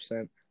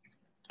100%.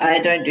 I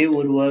don't do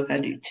woodwork. I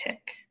do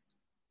tech.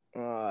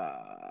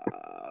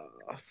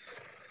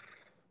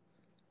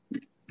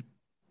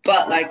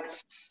 But like,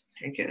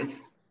 who cares?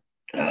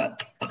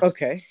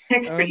 Okay.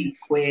 Tech's pretty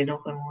queer,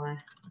 not gonna lie.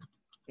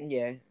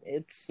 Yeah,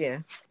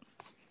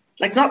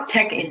 Like, not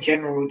tech in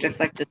general, just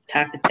like the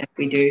type of tech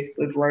we do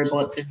with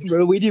robots and.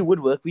 Bro, we do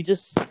woodwork. I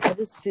just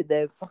sit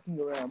there fucking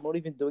around. I'm not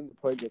even doing the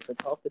project.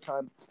 Like half the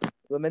time,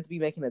 we're meant to be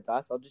making a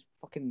dice. I'll just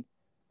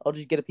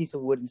get a piece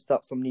of wood and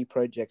start some new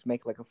project.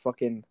 Make like a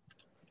fucking,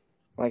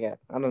 I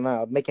don't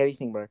know. I'll make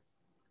anything, bro.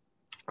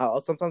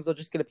 Sometimes I'll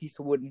just get a piece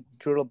of wood and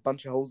drill a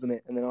bunch of holes in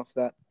it, and then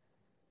after that,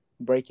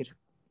 break it.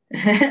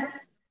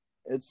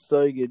 It's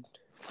so good.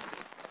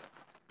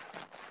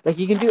 Like,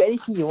 you can do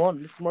anything you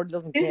want. Mr. Morty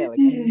doesn't care. Like,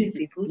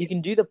 you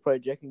can do the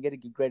project and get a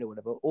good grade or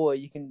whatever, or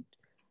you can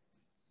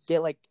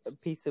get like a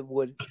piece of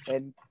wood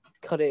and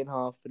cut it in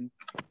half and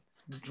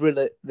drill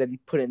it, then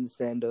put it in the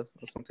sander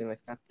or something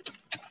like that.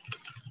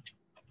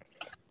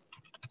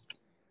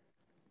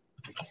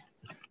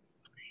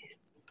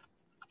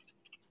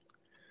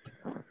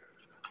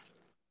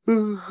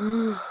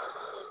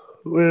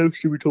 What else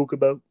should we talk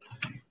about?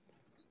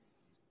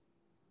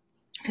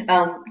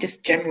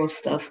 Just general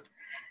stuff.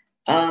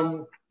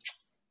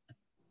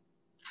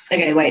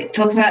 Okay, wait.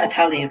 Talk about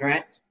Italian,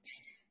 right?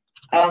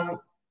 I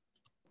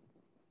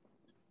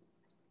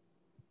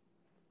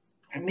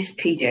miss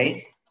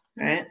PJ,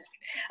 right?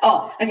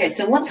 Oh, okay.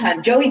 So one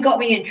time, Joey got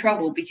me in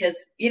trouble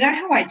because you know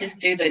how I just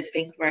do those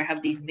things where I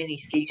have these mini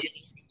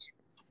seizures.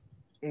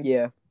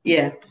 Yeah.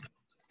 Yeah.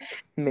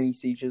 Mini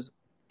seizures.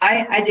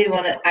 I did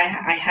one. I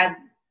had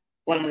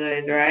one of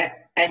those, right?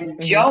 And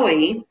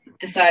Joey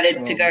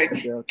decided to go.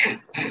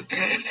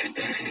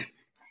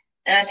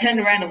 And I turned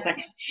around and was like,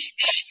 shh,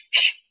 shh,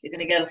 shh, you're going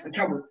to get us in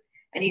trouble.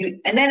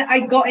 And then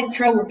I got in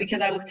trouble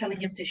because I was telling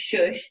him to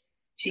shush.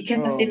 She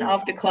kept us in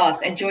after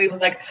class, and Joey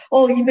was like,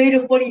 oh, he made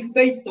a funny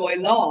face, so I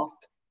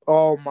laughed.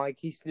 Oh, Mike,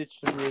 he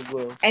snitched on me as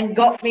well. And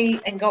got my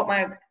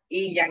ear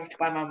yanked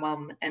by my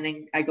mum, and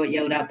then I got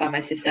yelled at by my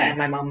sister and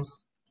my mum.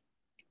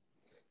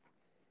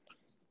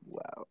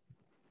 Wow.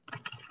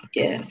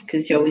 Yeah,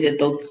 because Joey's a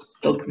dog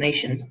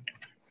nation.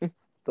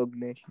 Dog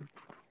nation.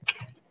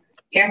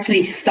 He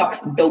actually sucks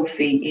dog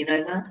feet, you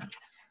know that?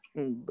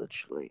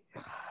 Literally.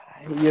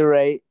 You're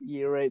right.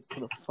 It's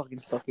gonna fucking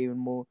suck even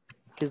more.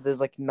 Because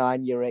there's like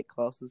 9 year 8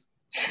 classes.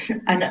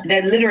 I know,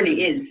 there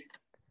literally is.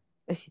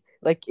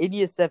 Like in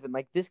year 7,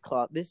 like this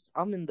class,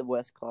 I'm in the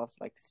worst class,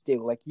 like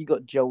still. Like you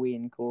got Joey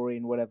and Corey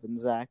and whatever and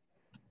Zach.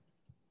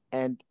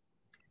 And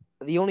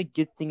the only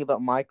good thing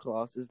about my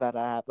class is that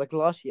I have, like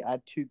last year I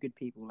had 2 good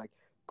people, like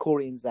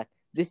Corey and Zach.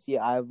 This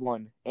year I have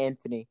 1,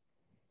 Anthony.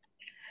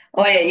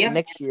 Oh yeah,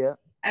 Next year.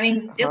 I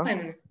mean,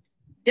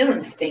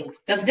 Dylan stinks.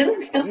 Does Dylan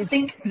still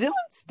stink? Dylan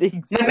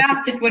stinks. My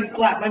mouse just went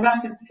flat.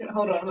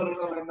 Hold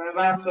on. My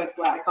mouse went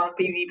flat. I can't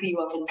PvP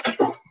well.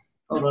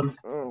 Hold on.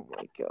 Oh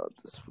my god,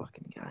 this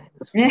fucking guy.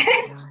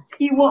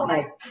 You what,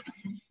 mate?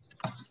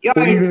 Yo,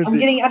 I'm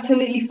getting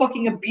absolutely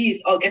fucking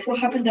abused. Oh, guess what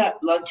happened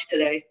at lunch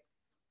today?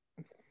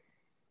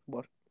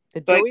 What?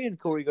 Did Joey and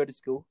Corey go to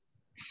school?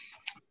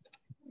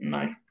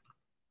 No.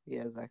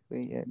 Yeah,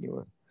 exactly. Yeah, you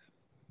were.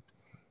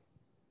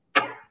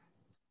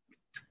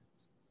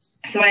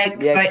 So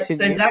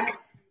Zach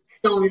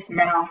stole this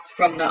mouse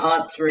from the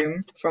arts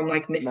room from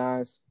like Miss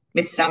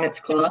Sammett's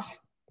class.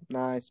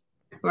 Nice.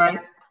 Right?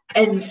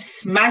 And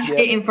smashed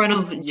it in front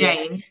of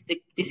James,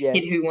 this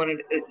kid who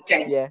wanted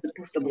James.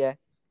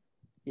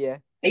 Yeah.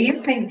 Are you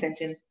even paying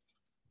attention?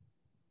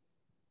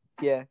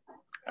 Yeah.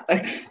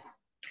 I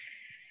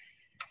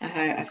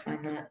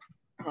find that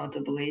hard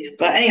to believe.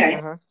 But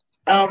anyway,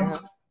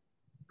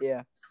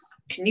 yeah.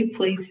 Can you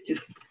please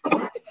just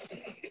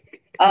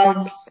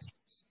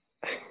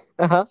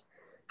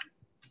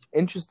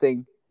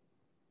Interesting.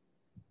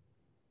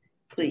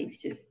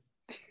 Please just.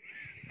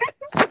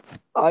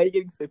 Why are you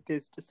getting so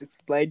pissed? Just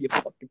explain your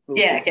fucking fool.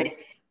 Yeah, okay.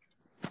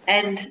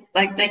 And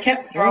like they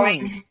kept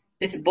throwing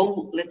this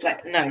ball.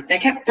 They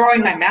kept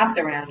throwing my mouse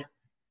around.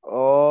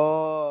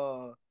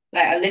 Oh.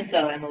 Like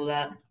Alyssa and all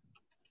that.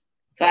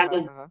 So I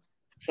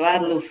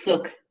had a little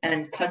suck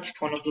and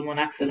punched one of them on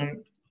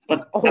accident.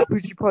 But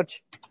who'd you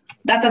punch?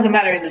 That doesn't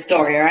matter in the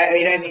story, alright?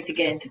 We don't need to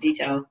get into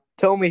detail.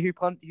 Tell me who you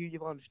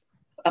punched.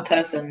 A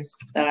person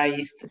that I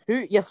used to.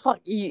 Who? Yeah, fuck.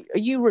 Are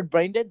you red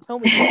brain dead? Tell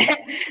me.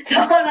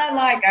 Someone I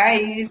like,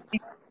 alright?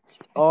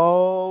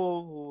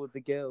 Oh,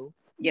 the girl.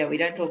 Yeah, we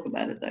don't talk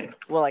about it though.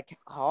 Well, like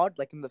hard,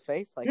 like in the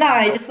face, like. No,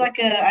 just like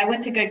I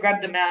went to go grab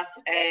the mouse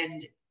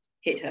and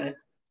hit her.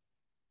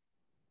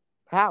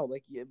 How?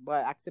 Like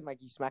by accident,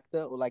 like you smacked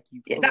her, or like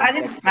you? Yeah, no, I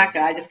didn't smack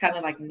her. I just kind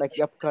of like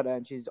you uppercut her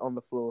and she's on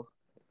the floor.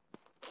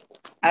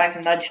 I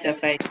like nudged her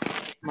face.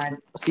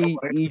 So you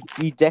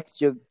decked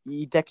your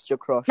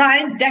crush. No, I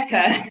didn't deck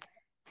her.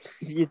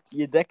 you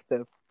decked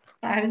her.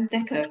 No, I didn't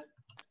deck her.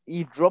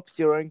 You dropped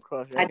your own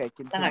crush. Okay,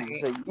 continue.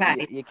 So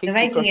you're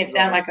making it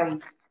sound like I'm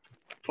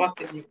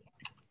fucking.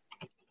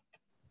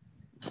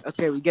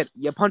 Okay, we get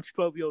you punch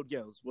 12-year-old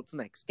girls. What's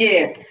next?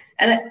 Yeah,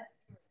 and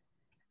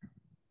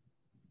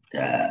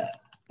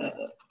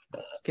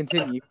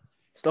continue.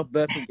 Stop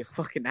burping, you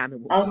fucking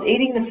animal. I was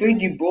eating the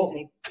food you brought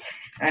me.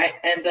 Alright,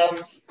 and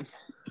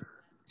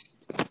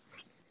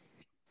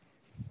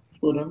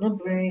foot on the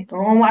brain.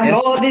 Oh my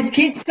god, this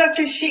kid's such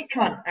a shit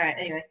cunt. Alright,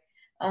 anyway.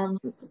 And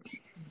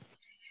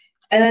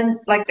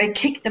then like they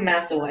kicked the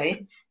mouse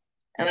away,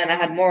 and then I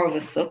had more of a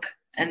sook.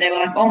 And they were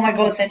like, "Oh my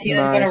god,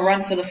 Santino's gonna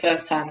run for the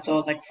first time." So I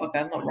was like, "Fuck,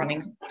 I'm not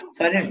running."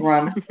 So I didn't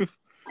run,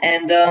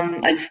 and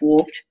I just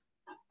walked,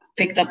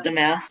 picked up the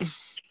mouse.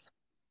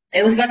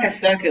 It was like a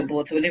circuit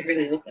board, so it didn't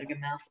really look like a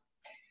mouse.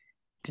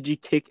 Did you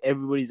kick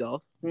everybody's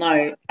off?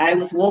 No, I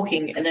was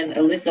walking, and then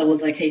Alyssa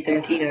was like, "Hey,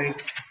 Santino,"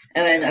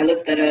 and then I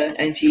looked at her,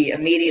 and she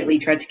immediately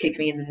tried to kick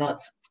me in the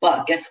nuts.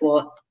 But guess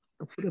what?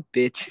 What a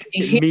bitch!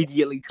 She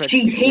Immediately tried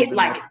She to kick you in hit the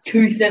like nuts.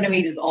 2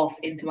 centimeters off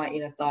into my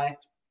inner thigh.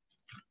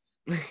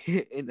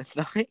 In the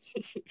thigh.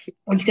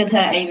 It's because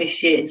her aim is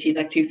shit, and she's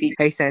like 2 feet.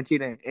 Hey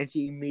Santino, and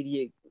she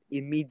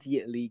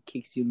immediately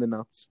kicks you in the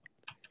nuts.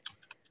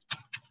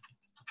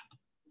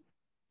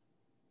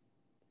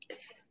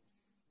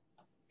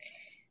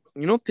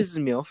 You know what pisses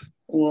me off?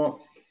 What?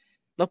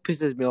 Not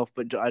pisses me off,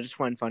 but I just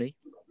find funny.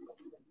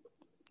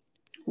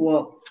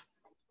 What?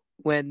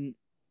 When,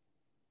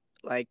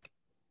 like,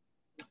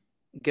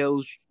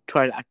 girls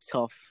try to act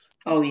tough.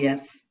 Oh,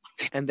 yes.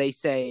 And they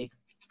say,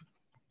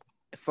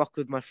 "Fuck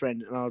with my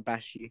friend and I'll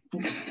bash you."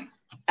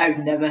 I've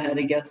never heard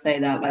a girl say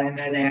that, but I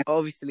know they are.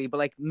 Obviously, but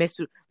like mess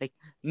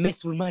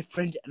with my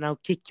friend and I'll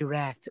kick your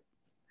ass.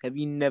 Have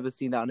you never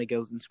seen that on a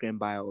girl's Instagram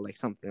bio or like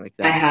something like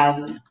that? I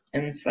have,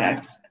 in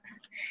fact.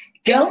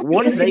 Girls'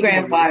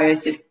 Instagram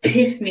bios just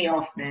piss me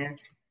off, man.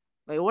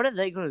 Like, what are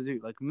they gonna do?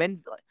 Like,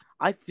 men, like,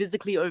 I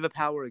physically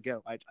overpower a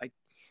girl. I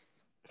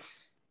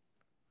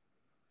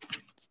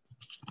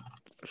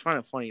find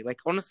it funny. Like,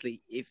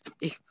 honestly, if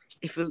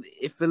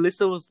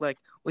Alyssa was like,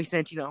 "Wait,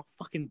 Santino, I'll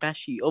fucking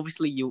bash you,"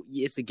 obviously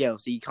it's a girl,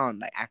 so you can't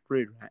like act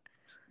rude, right?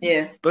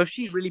 Yeah. But if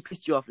she really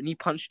pissed you off and you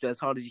punched her as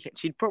hard as you can,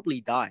 she'd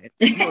probably die.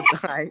 Not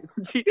die.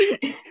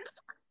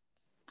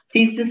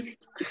 She's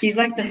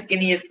like the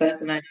skinniest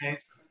person I know.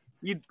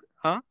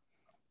 Huh?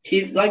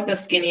 She's like the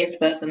skinniest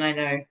person I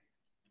know.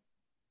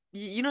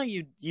 You know,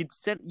 you'd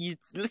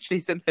literally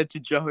send her to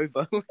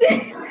Jehovah.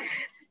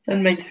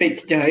 Send me straight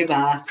to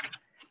Jehovah.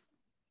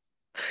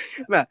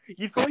 Man,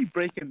 you'd probably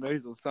break a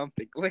nose or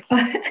something. Like,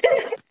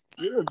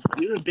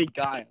 you're a big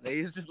guy. Like,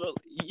 it's just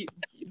you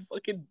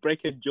fucking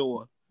break a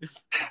jaw.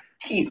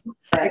 Jesus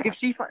Like, if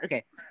she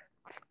okay,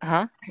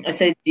 huh? I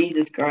said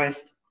Jesus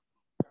Christ.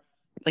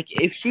 Like,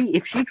 if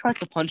she tried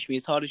to punch me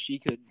as hard as she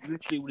could,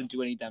 literally wouldn't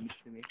do any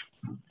damage to me.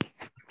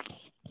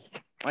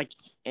 Like,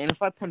 and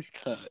if I punched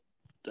her,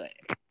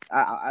 like,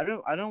 I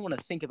don't want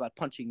to think about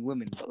punching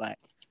women, but like,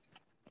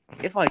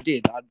 if I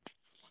did,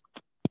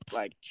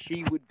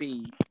 she would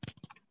be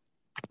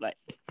like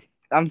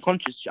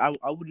unconscious. I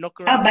would knock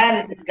her out. How bad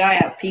is this guy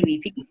at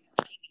PvP?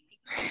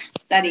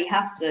 That he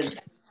has to.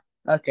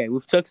 Okay,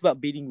 we've talked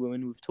about beating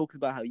women. We've talked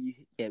about how we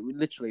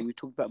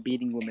talked about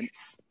beating women.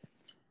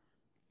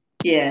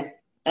 Yeah.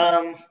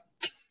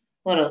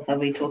 What else have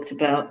we talked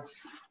about?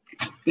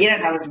 You don't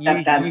have a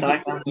stepdad, so I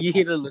can't. You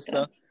hit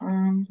Alyssa.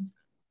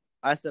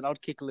 I said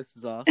I'd kick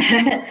Alyssa's ass.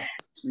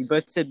 We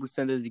both said we'd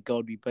send her to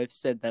God. We both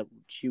said that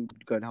she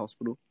would go to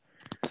hospital.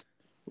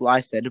 Well,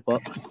 I said,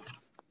 but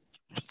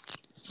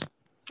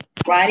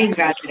riding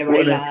around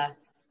Jehovah.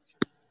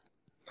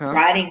 Huh?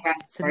 Riding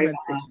around Jehovah.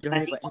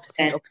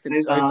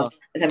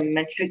 As a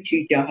mention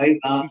to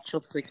Jehovah. Shoot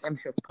shots like M.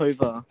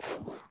 Sharapova.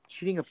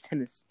 Shooting up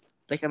tennis.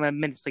 Like I'm a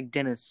menace like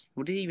Dennis.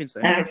 What did he even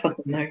say? I don't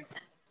fucking know.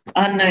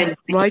 Unknown.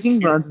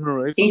 Riding around in a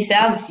road. He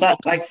sounds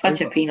like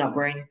such a peanut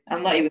brain.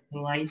 I'm not even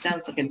gonna lie. He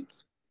sounds like a.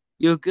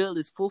 Your girl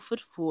is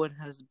 4'4" and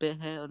has bare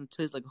hair on her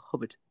toes like a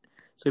hobbit.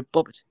 So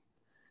bob it.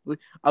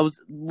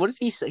 What did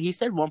he say? He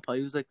said one part.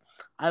 He was like,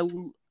 I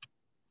will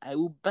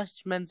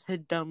bash man's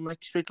head down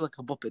like straight like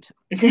a boppet.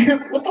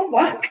 What the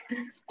fuck?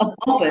 A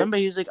boppet? Remember,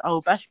 he was like, I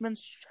will bash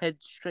man's head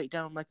straight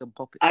down like a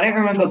boppet. I don't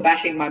remember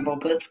bashing my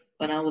boppet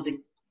when I was a.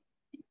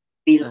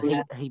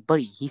 Hey,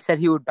 buddy, he said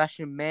he would bash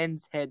a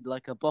man's head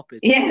like a boppet.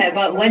 Yeah,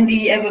 but when do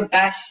you ever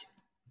bash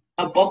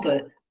a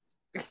boppet?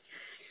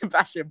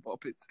 Bash a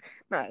boppet.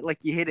 Nah,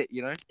 like you hit it,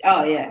 you know?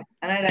 Oh, yeah.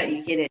 I know that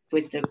you hit it,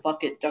 twist it,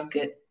 fuck it, dunk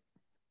it.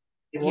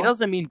 He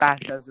doesn't mean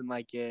bash as in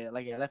like a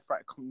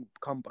left-right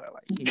combo.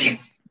 Like, he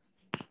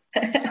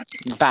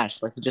means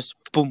bash, like just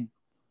boom.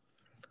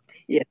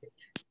 Yeah.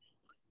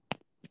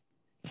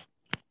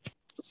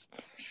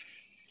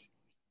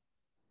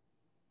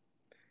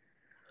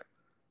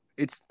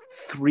 It's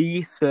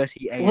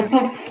 3:30 a.m. What the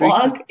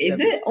fuck? Is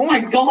it? Oh my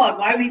god,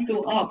 why are we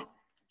still up?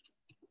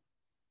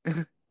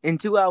 In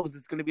 2 hours,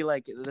 it's going to be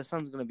like, the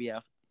sun's going to be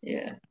out.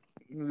 Yeah.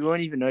 We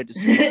won't even notice.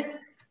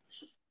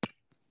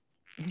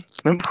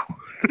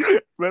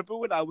 Remember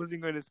when I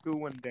wasn't going to school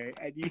one day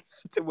and you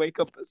had to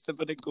wake up at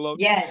 7 o'clock?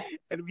 Yes.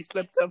 And we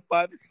slept at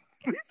 5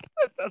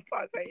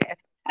 a.m.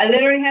 I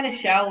literally had a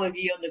shower with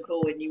you on the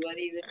call and you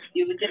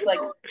were just like...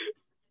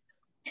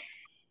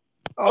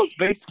 I was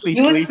basically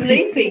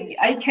sleeping.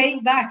 I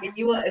came back and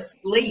you were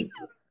asleep.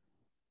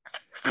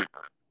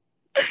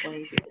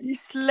 funny shit. You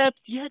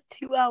slept. You had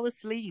 2 hours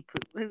sleep.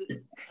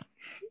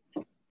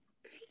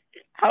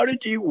 How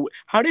did you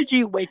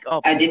wake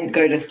up? I didn't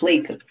go to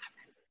sleep.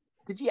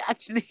 Did you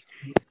actually?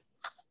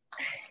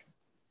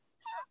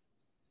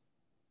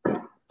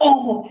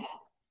 Oh!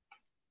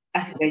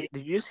 Did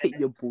you just hit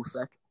your ball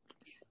sack?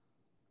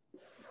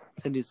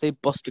 And you say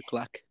Buster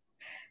Clack?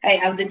 Hey,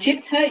 have the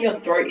chips hurt your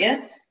throat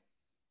yet?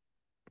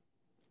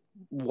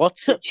 What?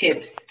 The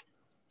chips.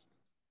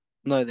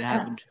 No, they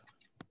haven't.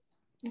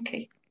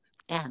 Okay.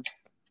 Yeah.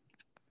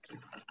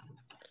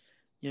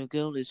 Your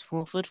girl is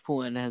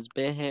 4'4" and has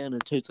bare hair and her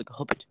toes like a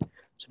hobbit.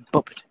 It's a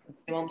bobbit.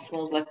 Your mom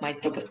smells like my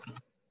puppet.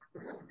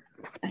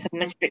 That's a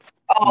much bit.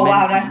 Oh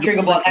wow, nice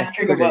trigger bot. Nice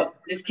trigger bot.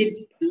 This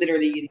kid's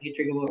literally using a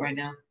trigger bot right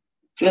now.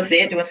 Do you want to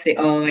see it? Do you want to see?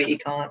 Oh wait, you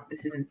can't.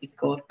 This isn't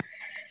Discord.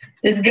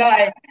 This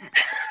guy.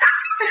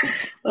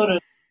 Hold on.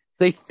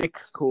 Say thick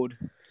chord.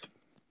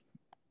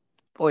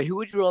 Boy, who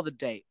would you rather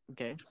date?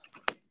 Okay.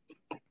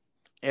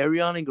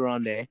 Ariana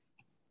Grande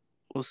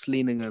or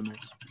Selena Gomez?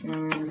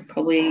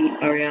 Probably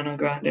Ariana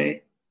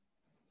Grande.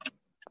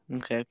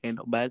 Okay,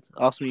 not bad.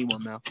 Ask me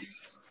one now.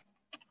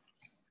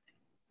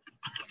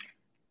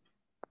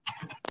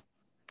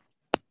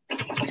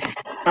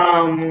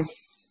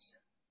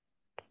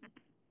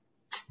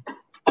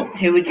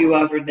 Who would you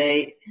rather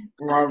date?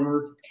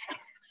 Rather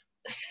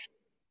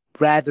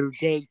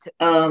date.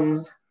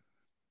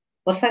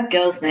 What's that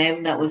girl's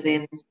name that was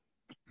in?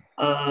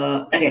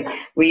 Okay,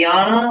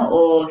 Rihanna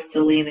or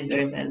Selena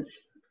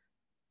Gomez?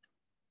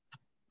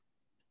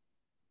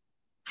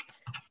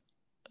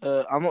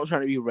 I'm not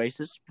trying to be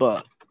racist,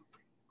 but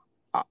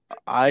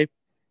I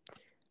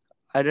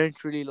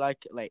don't really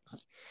like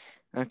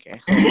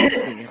Okay,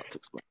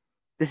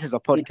 this is a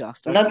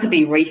podcast. Not to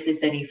be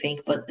racist, anything,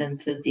 but then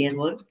says the N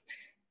word.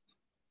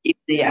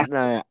 Yeah.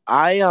 No,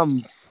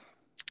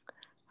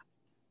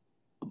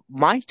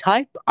 my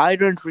type. I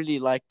don't really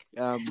like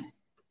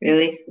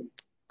Really?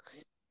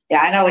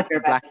 Yeah, I know what you're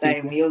about black to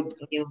say. people.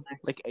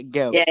 Like a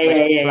girl.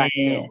 Yeah, black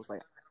girls.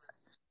 Like,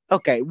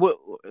 okay,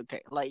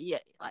 okay,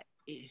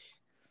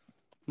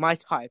 my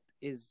type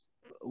is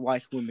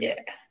white women. Yeah.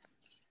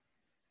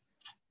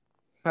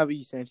 How about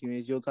you, Santino?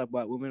 Is your type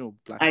white woman or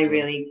black? I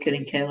really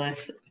couldn't care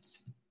less.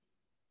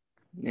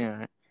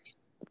 Yeah.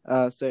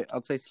 So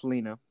I'd say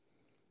Selena.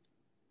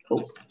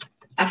 Cool.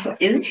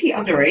 Isn't she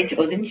underage,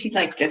 or didn't she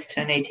just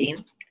turn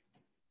 18?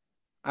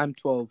 I'm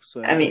 12,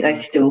 so I mean,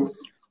 still.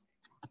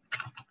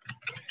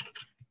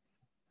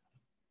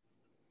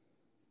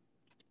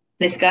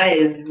 This guy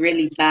is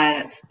really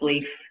bad at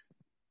spleef.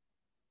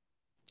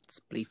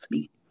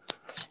 Spleef.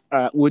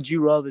 Would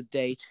you rather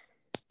date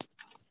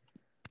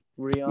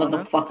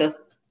Rihanna? Motherfucker.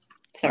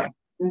 Sorry.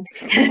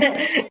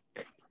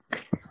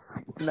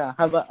 No,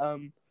 how about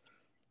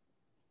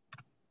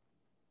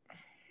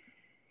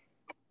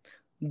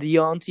the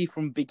auntie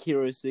from Big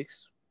Hero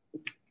 6?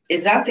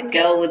 Is that the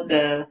girl with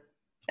the?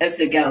 That's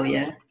the girl,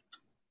 yeah.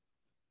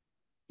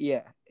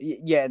 Yeah.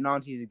 An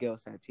auntie's a girl,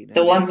 Santino.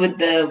 The ones with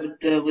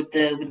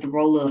the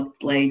roller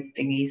blade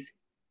thingies.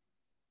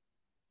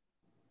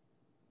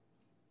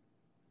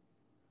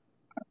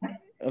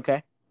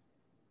 Okay.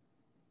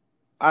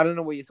 I don't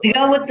know what you're talking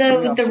about. The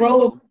girl with the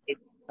roller.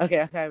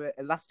 Okay.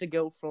 That's the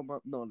girl from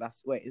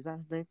wait, is that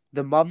her name?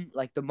 The mum,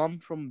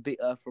 from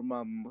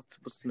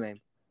what's the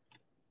name?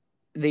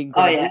 The Incredibles.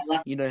 Oh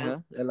yeah, you know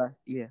her.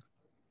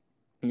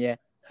 Yeah,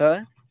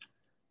 her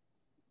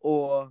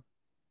or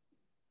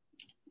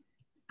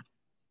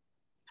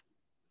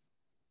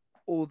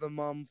the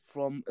mum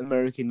from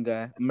American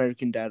Dad.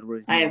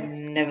 I have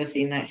never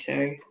seen that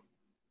show.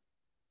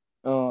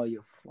 Oh,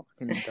 you're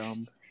fucking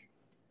dumb.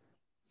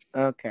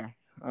 Okay.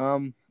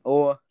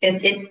 Or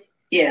is it?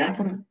 Yeah.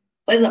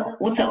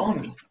 What's it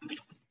on?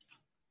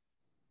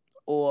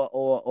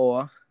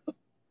 Or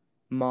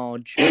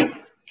Marge.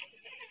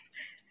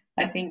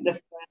 I think the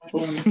first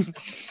one.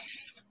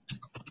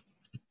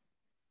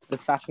 The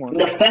fat one.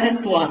 The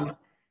first one.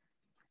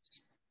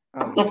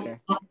 Oh, okay.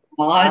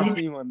 Marge. Ask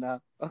me one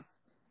now.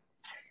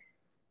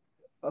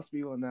 Ask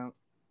me one now.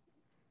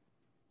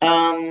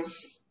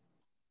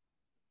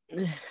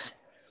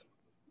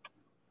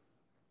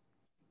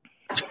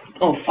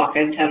 Oh fuck!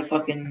 I just had a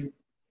fucking.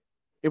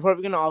 You're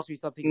probably gonna ask me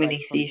something mini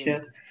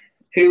seizure.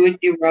 Who would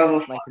you rather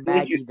fuck? Like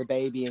Maggie, the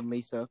baby, and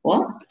Lisa.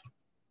 What?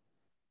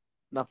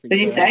 Nothing. What did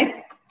you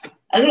say?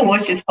 I'm gonna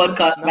watch this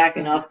podcast back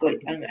and ask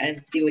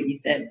and see what you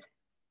said.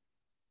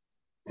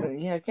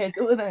 Yeah, okay,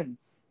 do it then.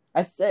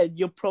 I said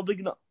you're probably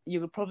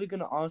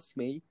gonna ask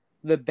me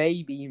the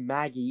baby,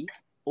 Maggie,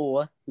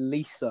 or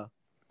Lisa.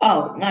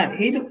 Oh no,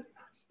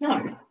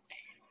 no.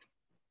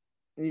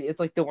 It's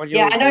like the one.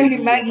 Yeah, I know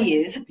who Maggie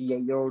is. The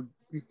 8-year-old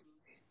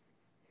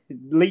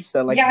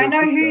Lisa. Yeah, I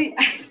know who.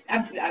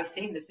 I've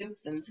seen The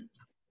Simpsons.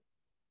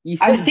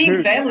 I've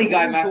seen Family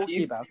Guy,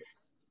 Matthew. About it?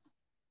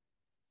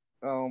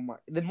 Oh my!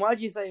 Then why'd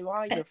you say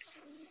why you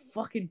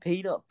fucking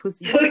peanut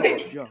pussy?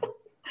 Joe?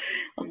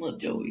 I'm not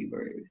Joey,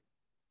 bro.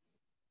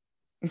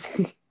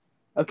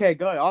 Okay,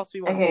 go. Ask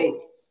me one. Okay.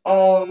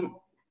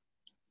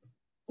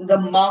 The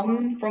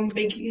mum from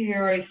Big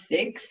Hero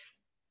 6,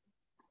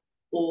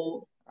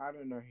 or I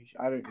don't know.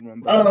 I don't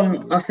remember.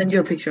 Who she I'll is. send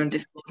you a picture on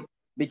Discord.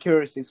 Be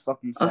curious if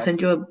fucking. I'll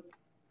send you a.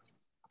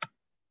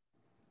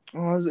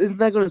 Oh, isn't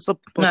that gonna stop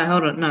the No,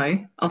 hold on.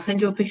 No, I'll send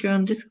you a picture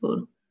on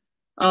Discord.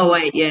 Oh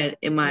wait, yeah,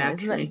 it might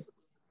actually.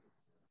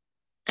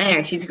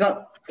 Anyway, she's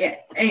got. Yeah.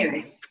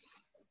 Anyway.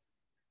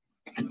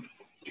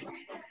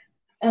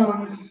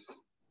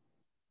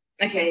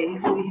 Okay, you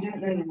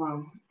don't know the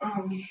mom.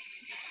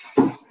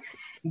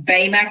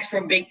 Baymax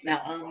from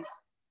Bigman.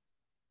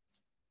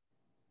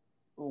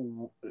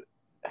 Oh.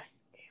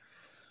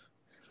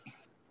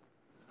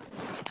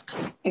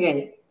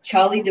 Okay,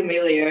 Charlie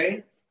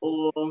D'Amelio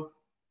or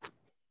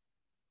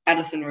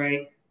Addison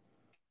Rae.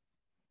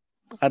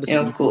 Addison.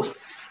 Yeah, of course.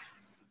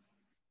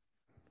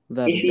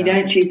 Without If a you doubt.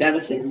 don't choose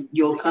Addison,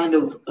 you're kind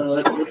of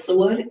what's the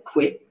word?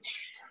 Quit.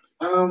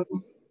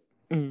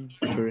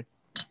 True.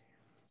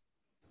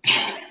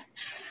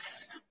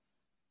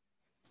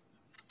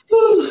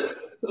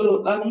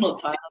 Oh, I'm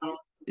not tired.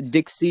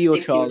 Dixie or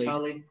Dixie Charlie? or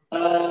Charlie?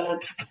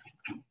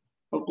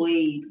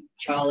 Probably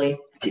Charlie.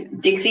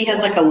 Dixie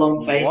has like a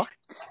long face.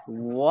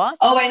 What?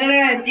 Oh wait, no,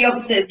 it's the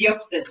opposite. It's the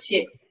opposite.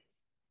 Shit.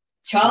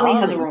 Charlie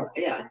has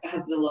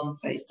the long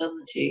face,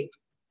 doesn't she?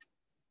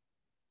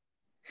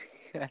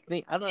 I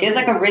don't she has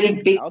know. like a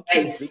really big I'll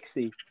face.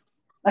 Dixie.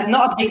 Like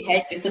not a big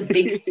head, just a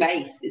big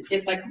face. It's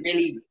just like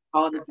really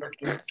retarded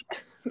looking.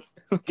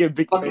 Okay,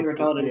 big fucking face,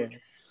 retarded.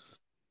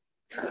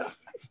 Yeah.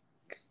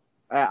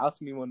 Alright,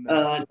 ask me one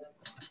now.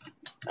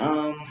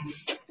 I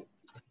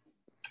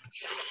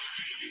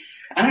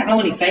don't know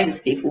any famous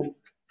people.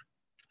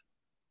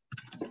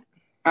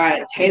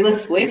 Alright, Taylor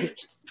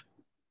Swift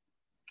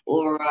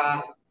or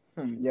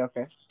yeah,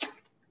 okay.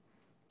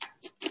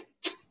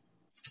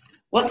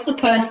 What's the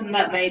person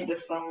that made the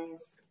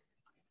songs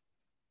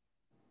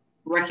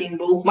Wrecking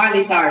Ball?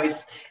 Miley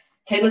Cyrus.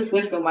 Taylor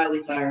Swift or Miley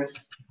Cyrus?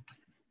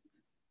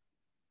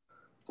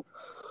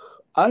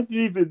 I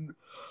didn't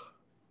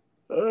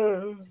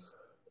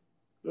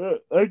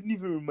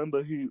even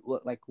remember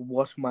what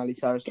Miley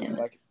Cyrus looks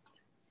like.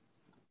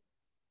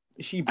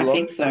 Is she blonde? I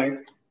think so.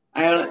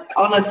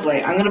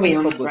 Honestly, I'm gonna be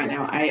honest right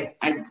now.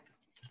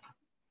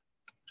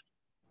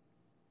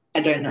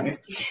 I don't know.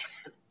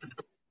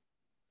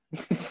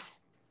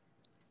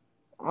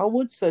 I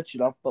would search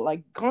it up, but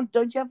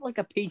don't you have like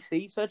a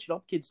PC? Search it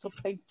up, kids. Stop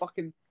playing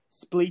fucking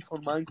Spleef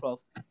on Minecraft.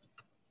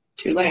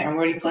 Too late. I'm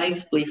already playing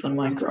Spleef on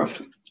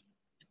Minecraft.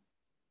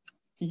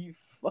 You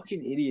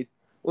fucking idiot.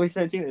 Wait,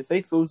 Santino,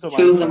 say Fools of Minecraft.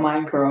 Fools of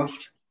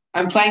Minecraft.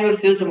 I'm playing with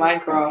Fools of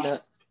Minecraft. No.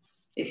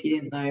 If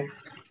you didn't know.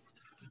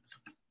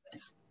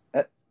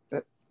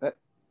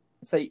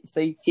 Say.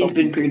 He's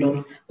been pooed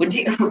on. Would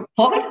you?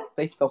 What?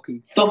 Say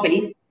Thocky.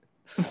 Thocky.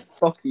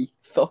 Thocky.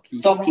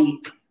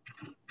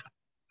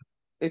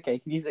 Okay,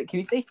 can you say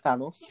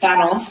Thanos?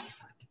 Thanos.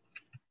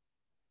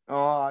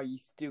 Oh, you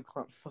still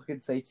can't fucking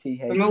say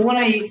TH. Remember when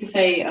I used to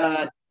say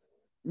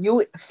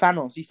You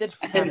Thanos. You said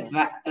Thanos.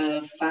 I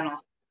said Thanos.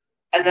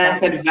 And then I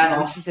said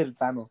Vanos. You said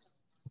Thanos.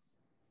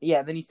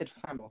 Yeah, then you said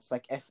Thanos,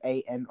 like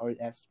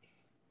Fanos.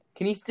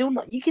 Can you still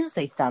not? You can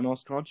say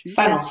Thanos, can't you?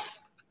 Thanos.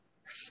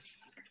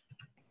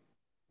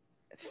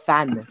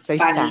 Fan. Say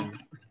Fanny. fan.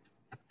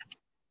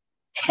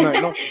 No,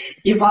 not.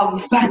 Your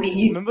mum's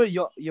Fanny. Remember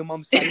your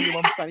mum's Fanny. Your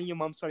mum's Fanny. Your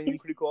mum's Fanny. And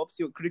critical ops.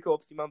 Your critical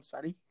ops. Your mum's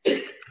Fanny.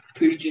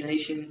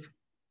 Puginations.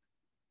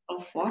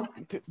 Oh what?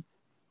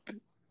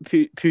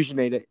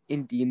 Puginator.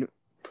 Indian.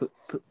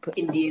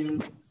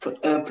 Indian.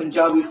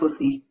 Punjabi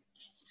pussy.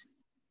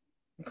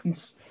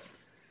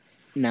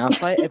 Now,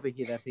 if I ever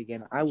hear that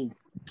again, I will.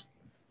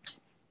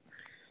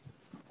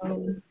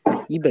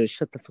 You better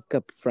shut the fuck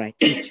up, Frank.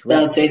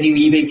 That's any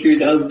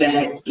remixers of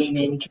that game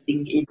and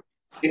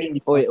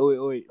Oi,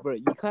 bro.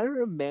 You kind of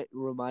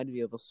remind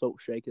me of a salt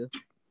shaker.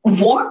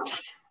 What?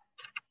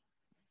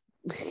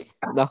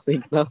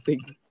 Nothing.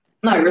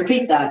 No,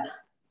 repeat that.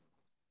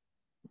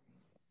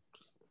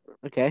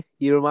 Okay,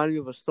 you remind me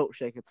of a salt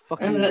shaker. The fuck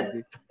What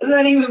does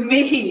that even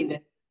mean?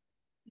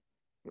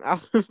 I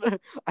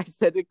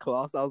said in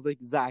class, I was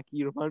like, Zach,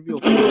 you remind me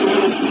of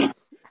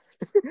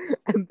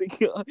and the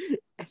guy,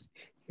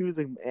 he was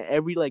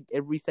like,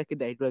 every second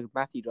day, he'd be like,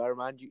 Matthew, do I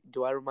remind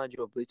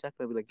you of Blue Tech?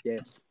 And I'd be like, yeah.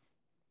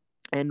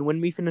 And when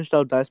we finished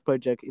our DICE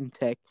project in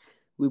tech,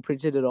 we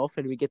printed it off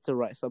and we get to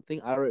write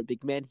something. I wrote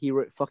Bigman, he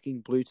wrote fucking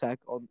Blue Tack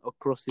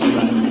across his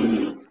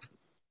dice.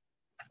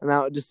 And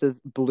now it just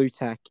says Blue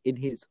Tack in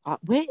his.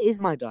 Where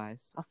is my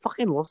dice? I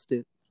fucking lost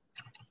it.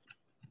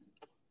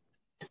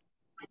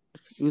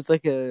 It was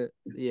like a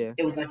yeah.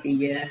 It was like a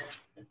yeah.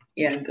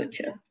 Yeah,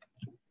 gotcha.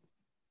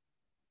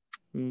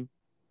 Do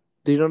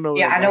you don't know?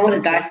 Yeah, I know what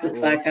a dice looks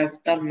like.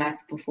 I've done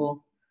math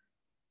before.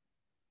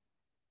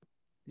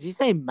 Did you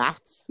say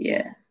maths?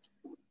 Yeah.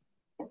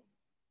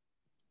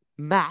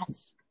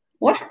 Maths?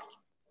 What?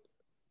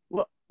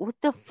 What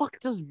the fuck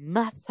does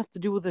maths have to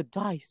do with a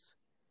dice?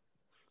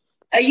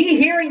 Are you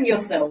hearing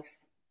yourself?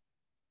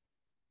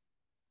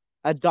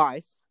 A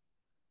dice?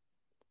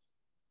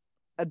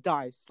 A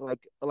dice,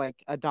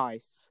 like a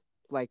dice,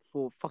 like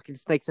for fucking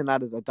snakes and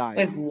ladders. A dice.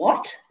 With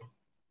what?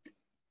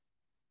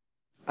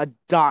 A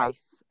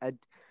dice.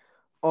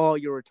 Oh,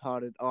 you're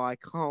retarded. Oh, I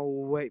can't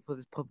wait for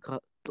this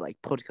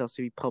podcast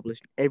to be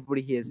published.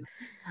 Everybody hears.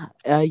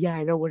 Yeah,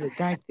 I know what a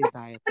dice is.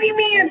 What do you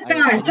mean it's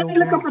dice? Let Yo, me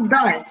look up man, a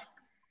dice.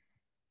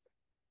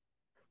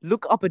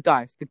 look up a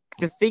dice.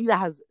 The thing that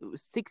has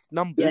 6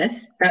 numbers.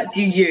 Yes, that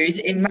you use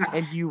in math.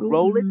 And you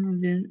roll it.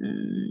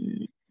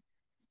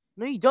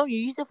 No, you don't. You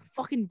use the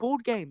fucking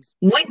board games.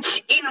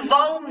 Which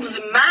involves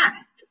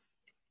math.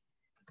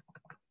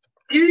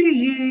 Do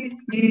you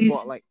use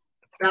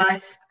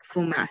dice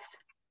for math?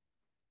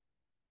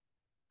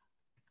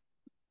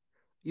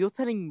 You're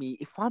telling me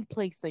if I'm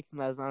playing Snakes and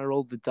Ladders and I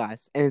roll the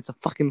dice and it's a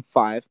fucking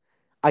 5,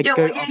 I go up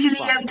 5. Usually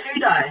you have 2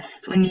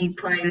 dice when you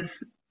play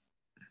with.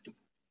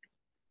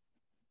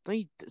 No,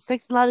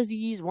 Snakes and Ladders, you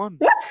use 1.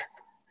 What?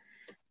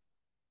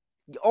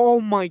 Oh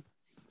my!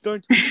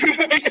 Don't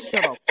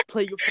shut up.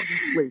 Play your fucking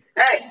split.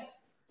 Hey,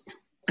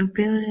 I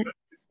build it.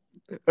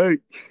 Hey,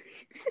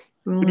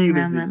 Rolling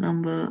around that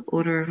number,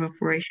 order of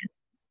operation.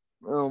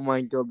 Oh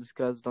my god, this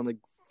guy's done a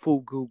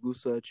full Google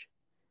search.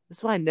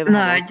 That's why I never. No,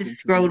 I just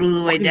scrolled all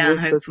the way down.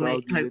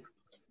 Hopefully, hoping.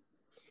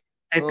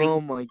 Oh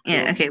my god.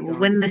 Yeah. Okay. Well,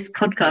 when this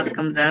podcast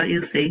comes out,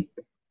 you'll see.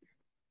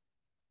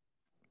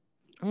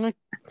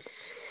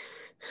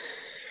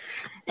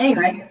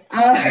 Anyway,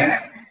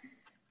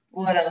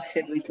 what else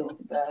should we talk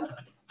about?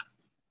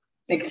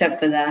 Except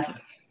for that.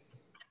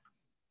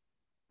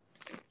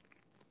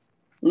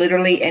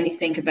 Literally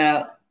anything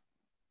about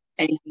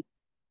anything.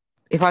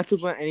 If I talk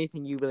about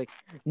anything, you'd be like,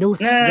 no.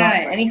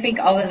 Anything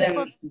other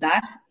than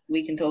that,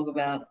 we can talk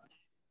about.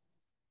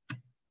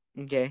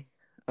 Okay.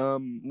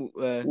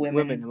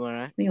 Women, am I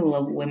right? We all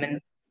love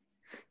women.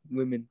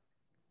 Women.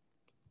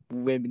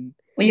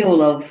 We all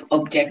love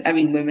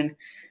women.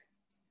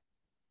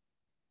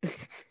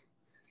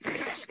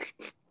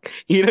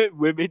 You know,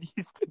 women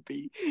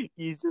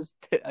used as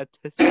a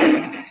test.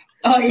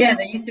 Oh yeah,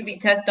 there used to be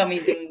test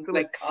dummies in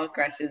car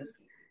crashes.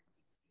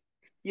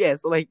 Yeah,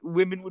 so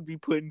women would be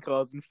put in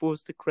cars and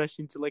forced to crash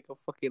into a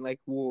fucking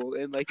wall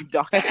and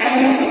die.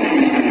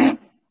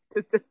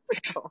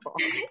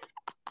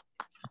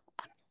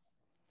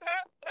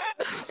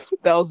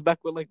 That was back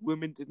when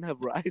women didn't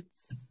have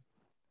rights.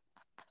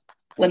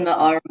 When the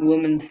Iron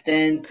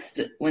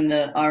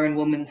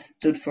Woman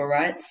stood for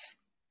rights.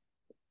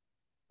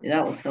 Yeah,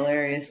 that was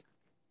hilarious.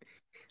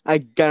 I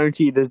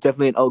guarantee you there's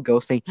definitely an old girl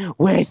saying,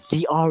 "Where's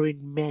the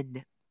Iron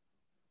Men?"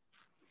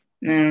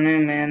 No,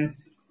 man.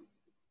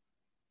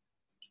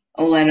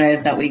 All I know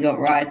is that we got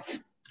rights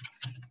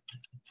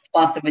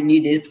faster than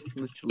you did.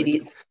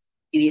 Literally.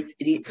 Idiots.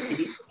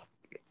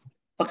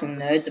 Fucking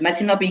nerds.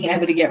 Imagine not being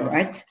able to get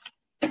rights.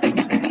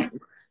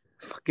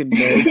 Fucking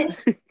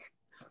nerds.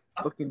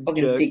 fucking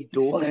dorks.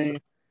 Fucking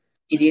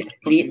idiots.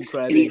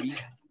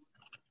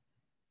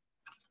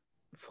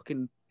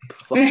 Fucking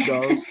fuck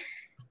girls.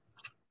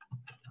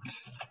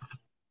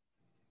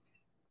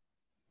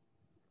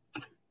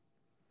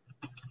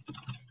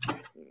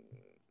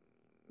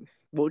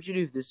 What would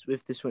you do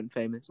if this went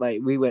famous?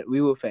 We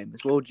were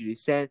famous. What would you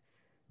do?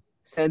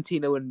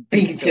 Santino and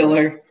Big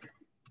Tiller.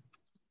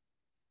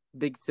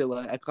 Big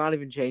Tiller. I can't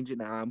even change it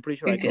now. I'm pretty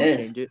sure I can't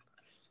change it.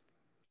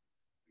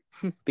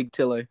 Big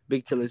Tiller.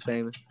 Big Tiller's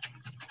famous.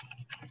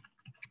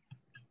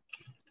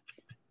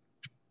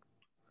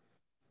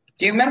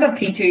 Do you remember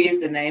P2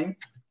 is the name?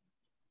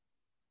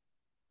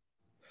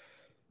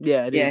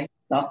 Yeah, I do. Yeah,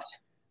 sucked.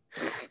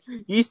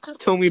 You used to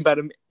tell me about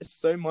him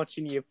so much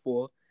in year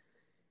 4.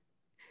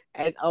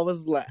 And I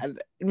was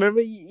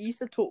remember you used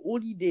to talk, all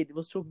you did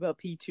was talk about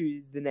P2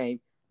 is the name.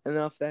 And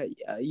after that,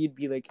 you'd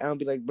be like, I'll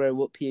be like, bro,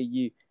 what P are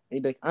you? And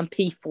you'd be like, I'm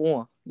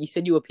P4. You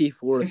said you were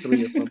P4 or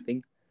 3 or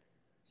something.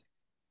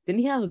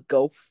 Didn't he have a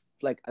golf,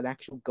 an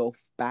actual golf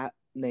bat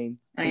named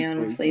P3? I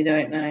honestly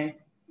don't know.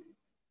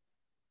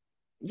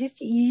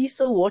 Yes, you used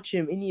to watch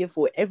him in year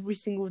 4 every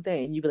single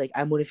day, and you'd be like,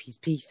 I'm one of his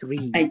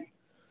P3s.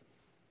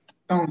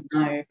 Oh,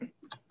 no.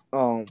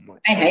 Oh, my.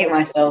 I hate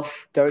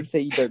myself. Don't say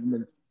you don't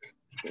remember.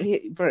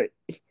 Bro,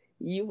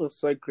 you were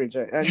so cringe.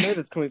 I know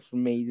that's coming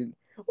from me.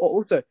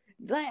 Also,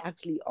 did I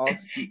actually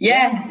ask you?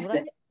 Yes.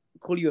 Did I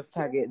call you a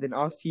faggot, then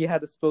ask you how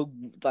to spell,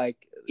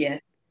 Yeah.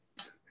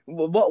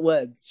 What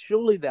words?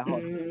 Surely they're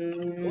hard.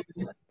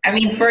 I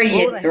mean, for a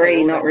year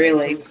 3, not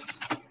really.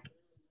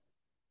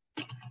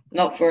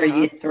 Not for a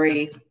year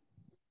 3.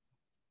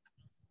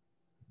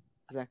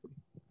 Exactly.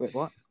 Wait,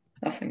 what?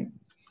 Nothing.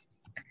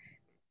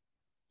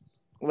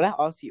 When I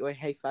ask you,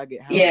 hey, faggot,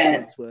 how do you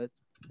spell this word?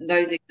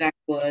 Those exact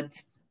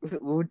words.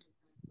 Would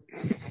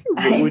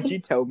you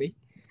tell me?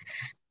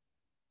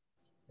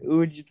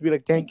 Would you be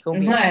like, don't kill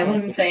me? No, I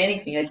wouldn't say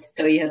anything. I'd just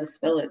tell you how to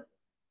spell it.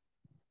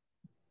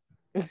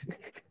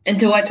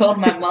 Until I told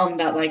my mom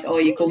that, oh,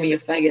 you call me a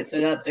faggot,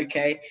 so that's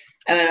okay.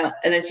 And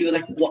then she was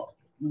like,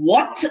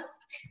 what?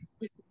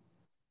 I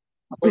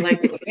was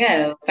like,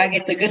 yeah,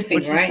 faggot's a good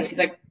thing, right? She's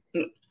like,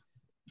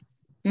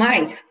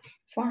 mate,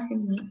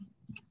 fucking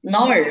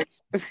no.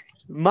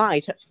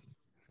 Mate.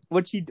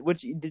 What she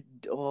did?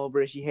 Oh,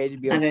 bro, she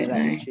hated me. I don't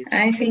know.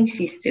 I think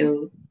she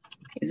still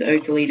is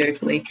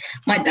oakley.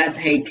 My dad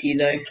hates you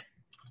though.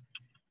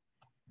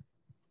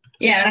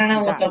 Yeah, I don't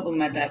know what's Dad. up with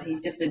my dad.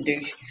 He's just a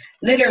douche.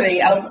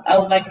 Literally, I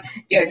was like,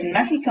 yo, can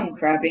Matthew come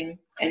crabbing?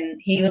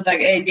 And he was like,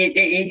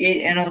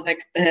 and I was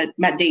like,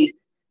 Matt D,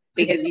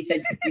 because he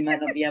said you might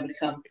not be able to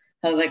come.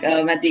 I was like,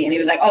 Matt D, and he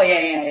was like, oh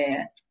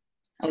yeah.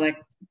 I was like,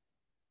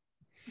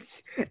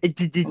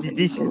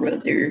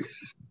 brother.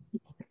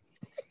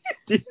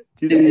 Do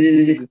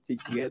the thing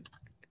again.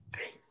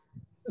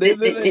 No,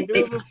 do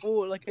it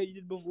before, like how you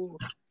did before.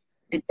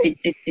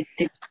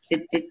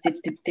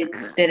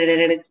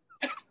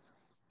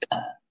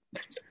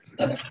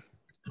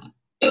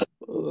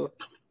 Oh.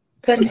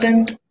 Shut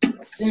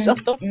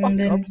the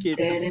fuck up, kid.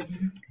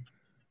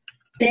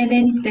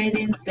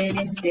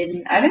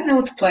 I don't know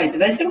what to play. Do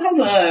they still have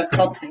a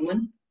Club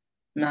Penguin?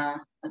 Nah,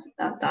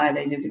 that died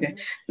ages ago.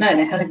 No,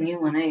 they had a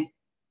new one, eh?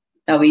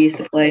 That we used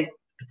to play.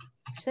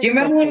 Do you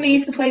remember when we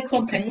used to play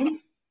Club Penguin?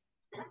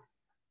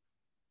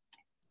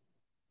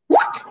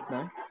 What?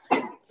 No.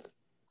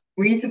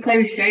 We used to play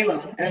with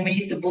Shayla, and then we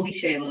used to bully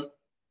Shayla.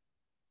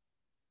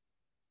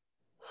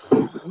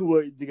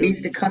 Wait, We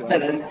used to cuss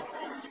at her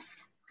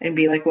and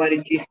be like, why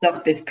did you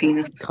stuff this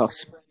penis?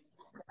 Cuss.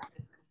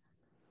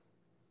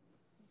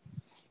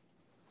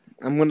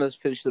 I'm gonna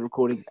finish the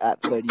recording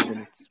at 30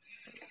 minutes.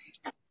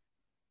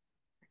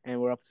 And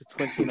we're up to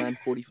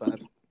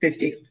 29:45.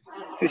 50,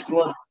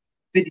 51,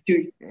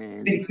 52,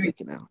 And 53, a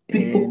second now.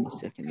 54, And a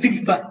second now.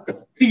 55,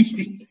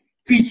 56,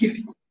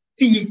 57,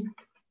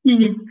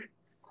 58,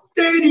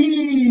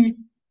 30.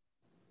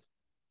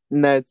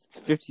 No, it's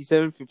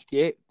 57,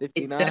 58, It's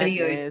 59,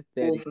 30 or and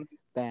 30. awful.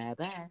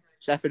 Bye-bye.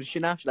 Should I finish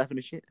it now?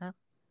 Finish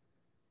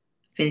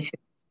it.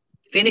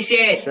 Finish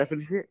it. Should I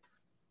finish it?